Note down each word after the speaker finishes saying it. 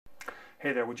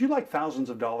Hey there, would you like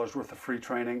thousands of dollars worth of free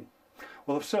training?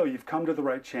 Well, if so, you've come to the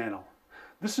right channel.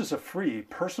 This is a free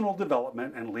personal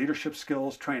development and leadership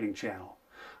skills training channel.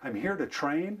 I'm here to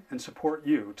train and support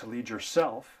you to lead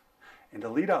yourself and to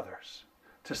lead others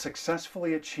to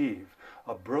successfully achieve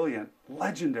a brilliant,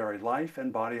 legendary life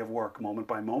and body of work moment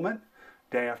by moment,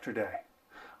 day after day.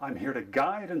 I'm here to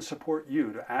guide and support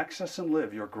you to access and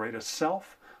live your greatest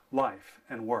self, life,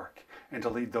 and work, and to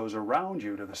lead those around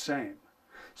you to the same.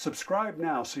 Subscribe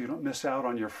now so you don't miss out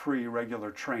on your free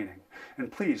regular training.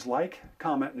 And please like,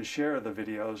 comment, and share the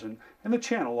videos and the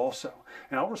channel also.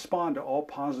 And I'll respond to all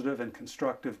positive and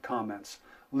constructive comments.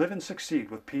 Live and succeed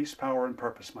with peace, power, and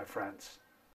purpose, my friends.